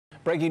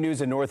Breaking news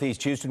in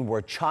Northeast Houston, where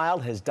a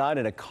child has died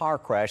in a car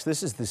crash.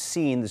 This is the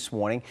scene this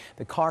morning.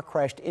 The car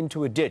crashed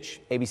into a ditch.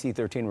 ABC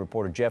 13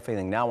 reporter Jeff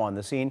Ailing now on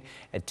the scene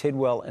at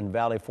Tidwell and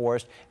Valley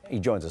Forest. He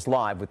joins us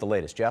live with the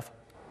latest. Jeff?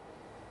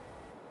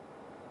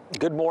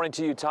 Good morning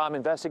to you, Tom.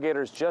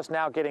 Investigators just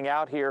now getting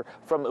out here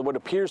from what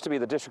appears to be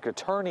the district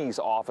attorney's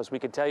office. We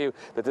can tell you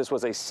that this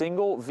was a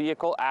single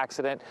vehicle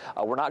accident.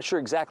 We're not sure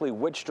exactly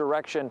which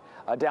direction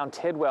down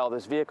Tidwell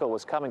this vehicle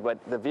was coming, but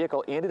the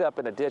vehicle ended up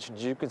in a ditch.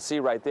 As you can see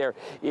right there,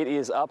 it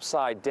is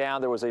upside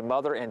down. There was a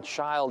mother and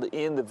child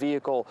in the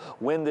vehicle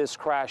when this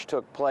crash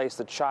took place.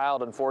 The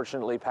child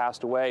unfortunately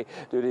passed away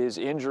due to his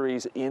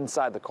injuries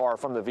inside the car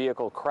from the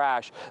vehicle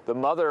crash. The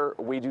mother,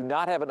 we do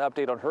not have an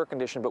update on her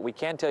condition, but we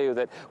can tell you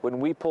that when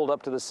we pulled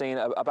up to the scene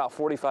about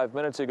 45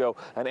 minutes ago,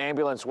 an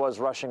ambulance was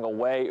rushing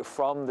away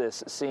from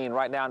this scene.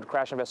 Right now,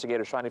 crash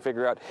investigators trying to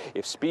figure out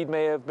if speed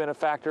may have been a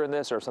factor in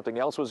this or something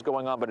else was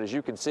going on. But as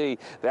you can see,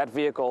 that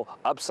vehicle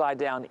upside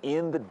down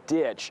in the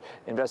ditch.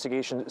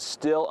 Investigation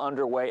still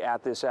underway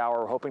at this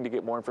hour. We're hoping to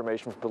get more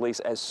information from police.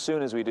 As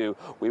soon as we do,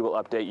 we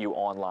will update you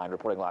online.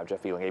 Reporting live,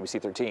 Jeff Ailing,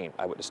 ABC 13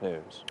 Eyewitness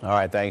News. All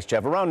right, thanks,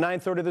 Jeff. Around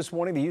 9:30 this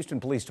morning, the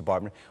Houston Police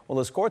Department will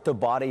escort the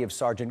body of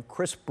Sergeant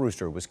Chris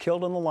Brewster, who was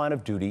killed in the line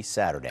of duty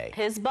Saturday.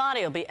 His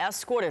body will be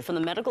escorted from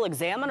the medical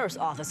examiner's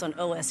office on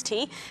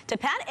OST to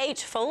Pat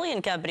H. Foley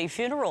and Company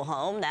Funeral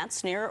Home.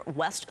 That's near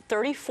West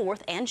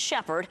 34th and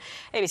Shepherd.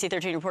 ABC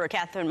 13 reporter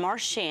Catherine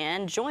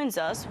Marchand joins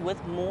us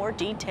with more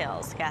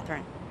details.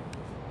 Catherine.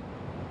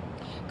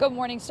 Good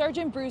morning.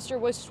 Sergeant Brewster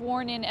was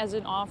sworn in as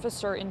an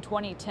officer in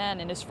 2010,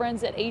 and his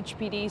friends at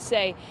HPD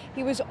say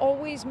he was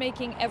always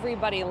making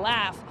everybody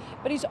laugh,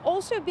 but he's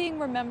also being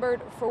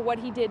remembered for what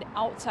he did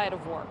outside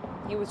of work.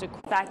 He was The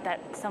fact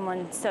that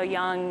someone so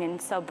young and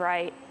so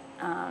bright,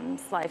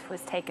 his life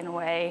was taken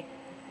away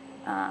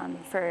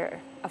for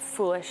a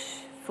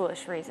foolish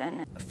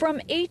reason. From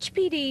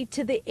HPD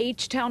to the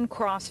H-Town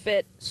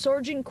CrossFit,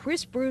 Sergeant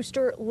Chris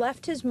Brewster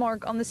left his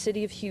mark on the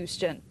city of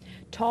Houston.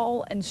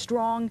 Tall and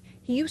strong,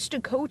 he used to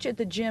coach at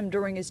the gym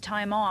during his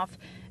time off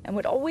and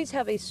would always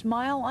have a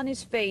smile on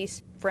his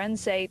face.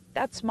 Friends say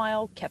that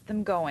smile kept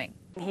them going.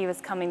 He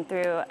was coming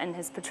through in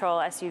his patrol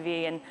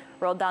SUV and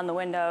rolled down the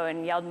window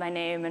and yelled my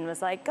name and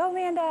was like, "Go,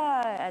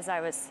 Amanda," as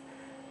I was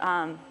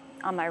on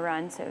my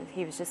run. So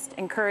he was just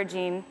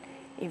encouraging,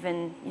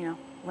 even,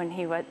 when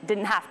he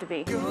didn't have to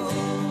be.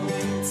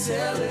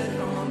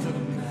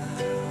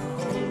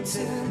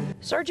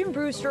 Sergeant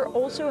Brewster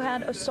also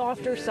had a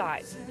softer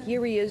side.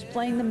 Here he is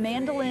playing the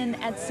mandolin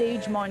at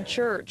Sagemont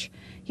Church.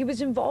 He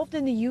was involved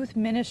in the youth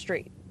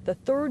ministry, the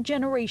third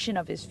generation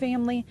of his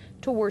family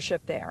to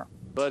worship there.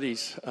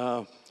 Buddies,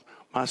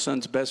 my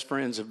son's best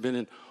friends have been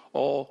in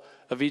all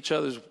of each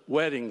other's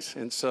weddings,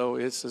 and so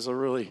it's a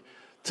really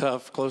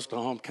tough, close to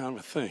home kind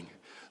of a thing.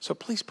 So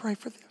please pray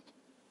for them.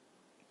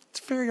 It's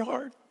very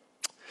hard.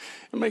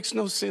 It makes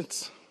no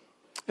sense.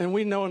 And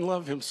we know and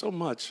love him so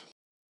much.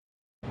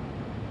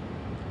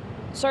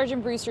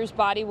 Sergeant Brewster's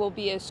body will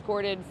be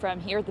escorted from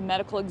here at the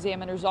medical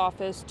examiner's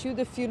office to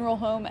the funeral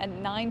home at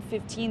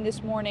 9:15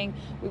 this morning.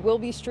 We will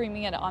be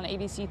streaming it on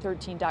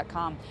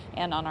ABC13.com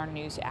and on our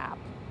news app.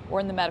 We're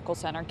in the medical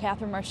center.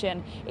 Catherine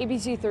Marchand,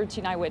 ABC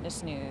 13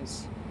 Eyewitness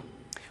News.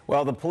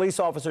 Well, the Police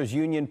Officers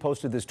Union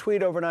posted this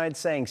tweet overnight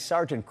saying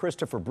Sergeant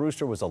Christopher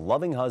Brewster was a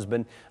loving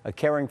husband, a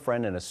caring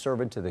friend, and a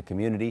servant to the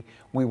community.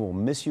 We will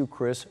miss you,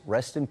 Chris.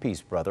 Rest in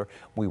peace, brother.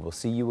 We will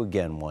see you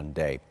again one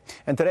day.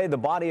 And today, the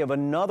body of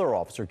another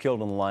officer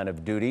killed in the line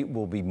of duty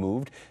will be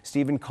moved.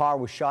 Stephen Carr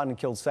was shot and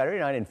killed Saturday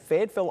night in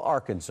Fayetteville,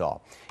 Arkansas.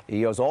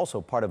 He was also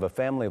part of a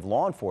family of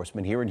law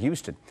enforcement here in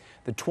Houston.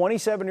 The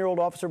 27-year-old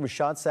officer was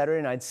shot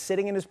Saturday night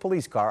sitting in his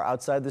police car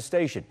outside the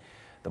station.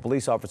 The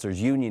Police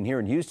Officers Union here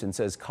in Houston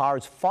says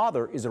Carr's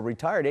father is a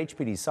retired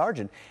HPD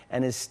sergeant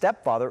and his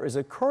stepfather is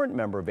a current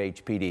member of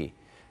HPD.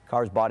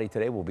 Carr's body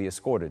today will be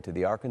escorted to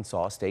the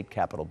Arkansas State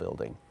Capitol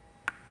building.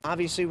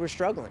 Obviously, we're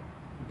struggling,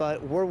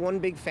 but we're one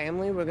big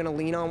family. We're going to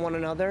lean on one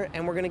another,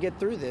 and we're going to get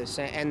through this.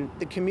 And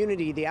the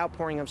community, the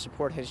outpouring of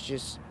support has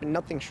just been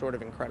nothing short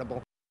of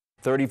incredible.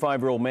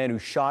 35-year-old man who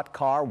shot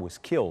Carr was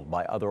killed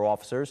by other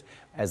officers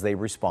as they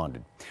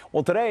responded.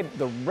 Well, today,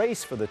 the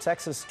race for the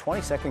Texas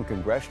 22nd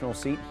congressional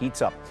seat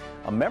heats up.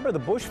 A member of the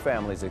Bush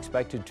family is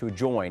expected to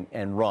join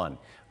and run.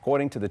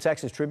 According to the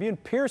Texas Tribune,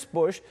 Pierce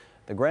Bush,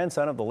 the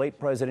grandson of the late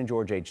President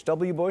George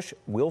H.W. Bush,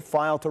 will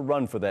file to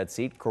run for that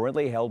seat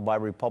currently held by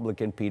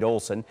Republican Pete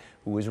Olson,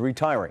 who is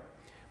retiring.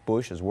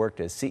 Bush has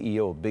worked as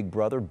CEO of Big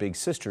Brother, Big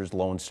Sister's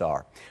Lone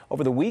Star.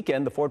 Over the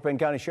weekend, the Fort Bend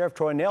County Sheriff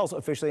Troy Nehls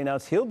officially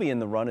announced he'll be in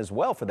the run as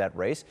well for that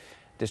race.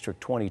 District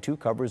 22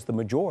 covers the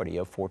majority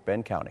of Fort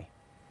Bend County.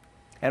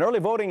 And early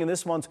voting in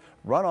this month's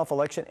runoff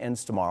election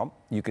ends tomorrow.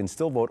 You can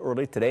still vote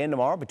early today and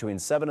tomorrow between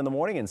 7 in the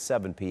morning and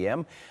 7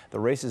 p.m.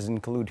 The races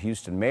include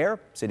Houston mayor,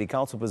 city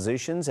council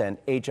positions, and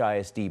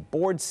HISD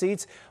board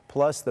seats,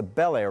 plus the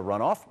Bel Air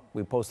runoff.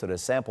 We posted a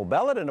sample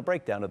ballot and a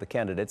breakdown of the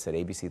candidates at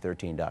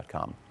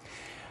ABC13.com.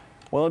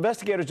 Well,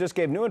 investigators just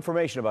gave new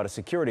information about a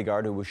security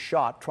guard who was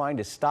shot trying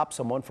to stop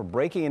someone from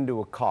breaking into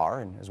a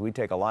car. And as we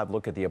take a live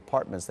look at the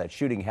apartments, that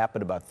shooting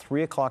happened about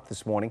 3 o'clock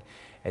this morning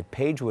at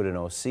Pagewood in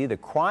OC. The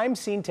crime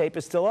scene tape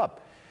is still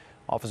up.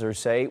 Officers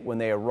say when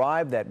they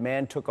arrived, that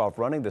man took off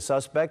running. The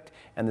suspect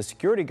and the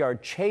security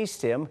guard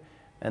chased him,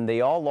 and they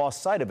all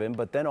lost sight of him.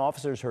 But then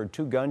officers heard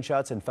 2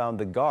 gunshots and found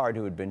the guard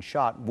who had been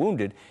shot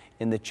wounded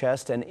in the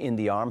chest and in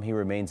the arm. He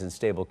remains in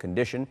stable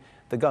condition.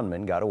 The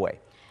gunman got away.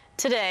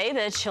 Today,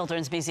 the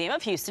Children's Museum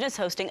of Houston is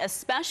hosting a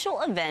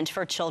special event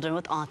for children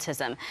with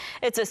autism.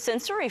 It's a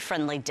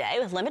sensory-friendly day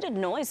with limited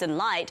noise and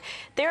light.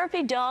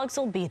 Therapy dogs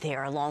will be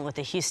there along with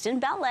the Houston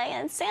Ballet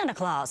and Santa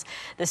Claus.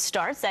 This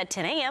starts at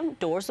 10 a.m.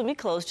 Doors will be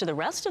closed to the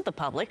rest of the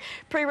public.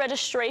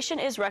 Pre-registration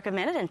is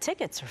recommended and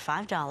tickets are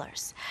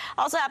 $5.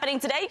 Also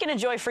happening today, you can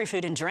enjoy free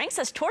food and drinks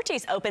as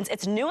Torchy's opens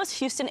its newest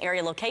Houston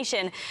area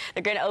location.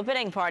 The grand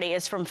opening party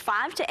is from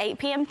 5 to 8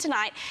 p.m.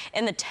 tonight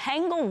in the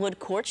Tanglewood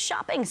Court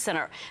Shopping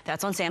Center.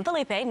 That's on San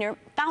Felipe near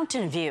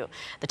Fountain View.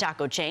 The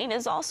taco chain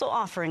is also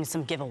offering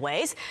some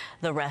giveaways.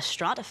 The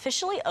restaurant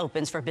officially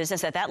opens for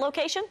business at that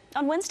location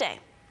on Wednesday.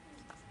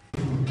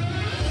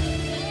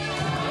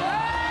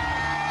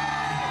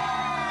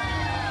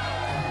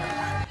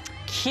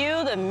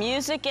 Cue the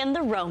music and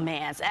the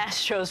romance.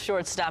 Astros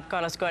shortstop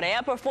Carlos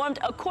Correa performed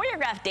a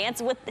choreographed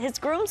dance with his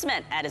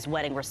groomsmen at his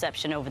wedding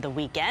reception over the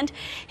weekend.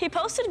 He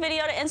posted a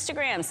video to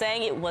Instagram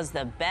saying it was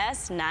the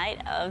best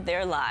night of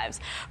their lives.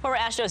 Former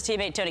Astros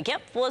teammate Tony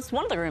Kemp was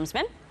one of the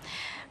groomsmen.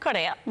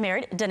 Correa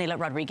married Danila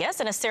Rodriguez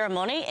in a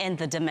ceremony in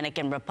the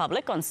Dominican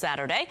Republic on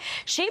Saturday.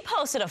 She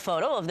posted a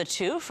photo of the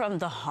two from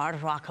the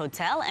Hard Rock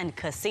Hotel and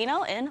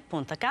Casino in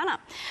Punta Cana.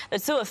 The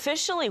two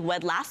officially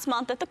wed last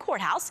month at the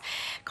courthouse.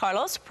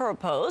 Carlos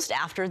proposed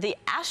after the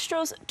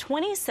Astros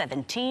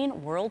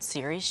 2017 World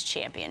Series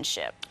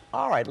championship.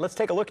 All right, let's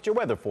take a look at your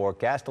weather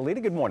forecast.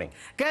 Alita, good morning.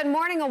 Good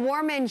morning. A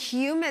warm and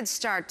humid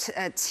start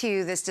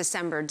to this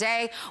December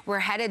day. We're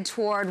headed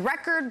toward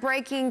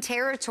record-breaking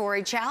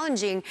territory,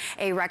 challenging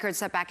a record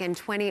set back in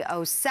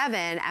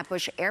 2007 at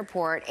Bush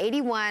Airport.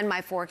 81, my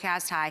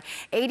forecast high.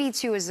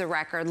 82 is the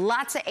record.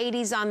 Lots of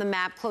 80s on the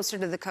map, closer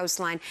to the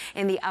coastline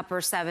in the upper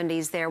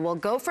 70s there. We'll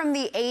go from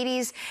the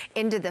 80s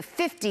into the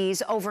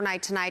 50s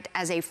overnight tonight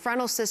as a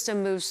frontal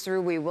system moves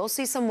through. We will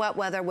see some wet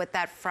weather with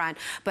that front,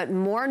 but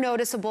more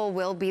noticeable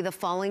will be the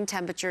falling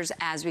temperatures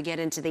as we get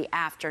into the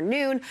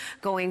afternoon,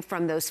 going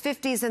from those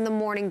 50s in the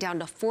morning down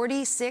to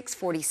 46,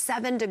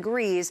 47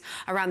 degrees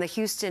around the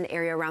Houston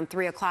area around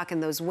 3 o'clock,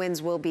 and those winds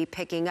will be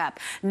picking up.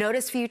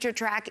 Notice future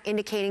track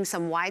indicating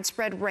some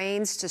widespread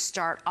rains to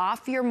start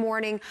off your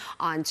morning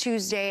on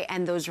Tuesday,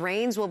 and those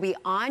rains will be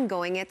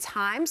ongoing at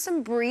times.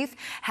 Some brief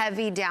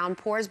heavy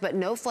downpours, but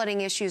no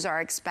flooding issues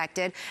are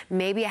expected.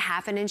 Maybe a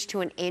 ½ inch to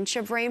 1 inch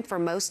of rain for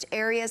most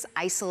areas.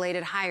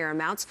 Isolated higher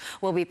amounts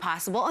will be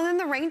possible, and then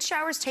the rain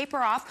showers taper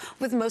off,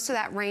 with most of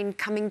that rain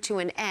coming to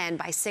an end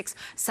by 6,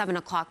 7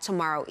 o'clock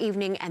tomorrow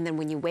evening. And then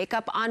when you wake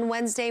up on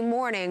Wednesday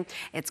morning,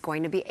 it's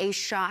going to be a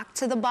shock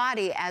to the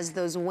body as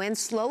those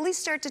winds slowly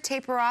start to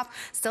taper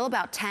off. Still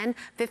about 10,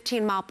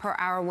 15 mile per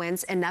hour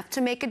winds, enough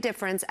to make a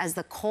difference as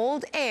the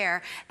cold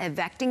air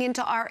evecting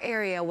into our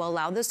area will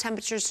allow those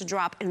temperatures to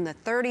drop in the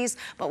 30s.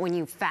 But when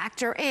you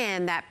factor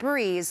in that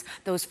breeze,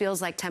 those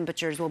feels like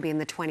temperatures will be in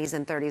the 20s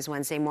and 30s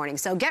Wednesday morning.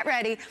 So get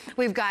ready.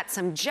 We've got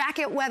some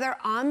jacket weather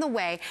on the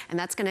way, and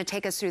that's going to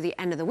take us through the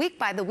end of the week.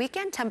 By the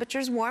weekend,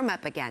 temperatures warm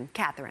up again.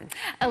 Catherine.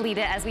 Alita,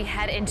 as we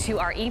head into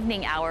our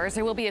evening hours,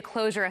 there will be a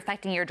closure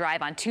affecting your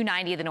drive on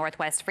 290, the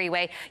Northwest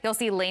Freeway. You'll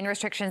see lane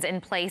restrictions in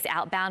place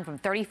outbound from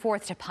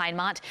 34th to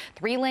Pinemont.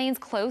 3 lanes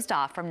closed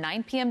off from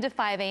 9 p.m. to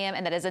 5 a.m.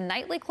 and that is a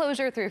nightly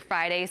closure through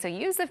Friday. So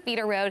use the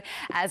feeder road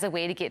as a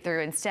way to get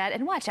through instead,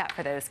 and watch out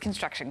for those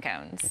construction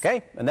cones.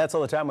 Okay, and that's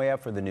all the time we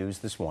have for the news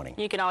this morning.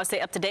 You can always stay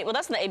up to date with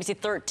us on the ABC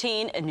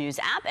 13 News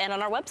app and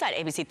on our website,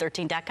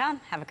 ABC13.com.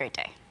 Have a great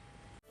day.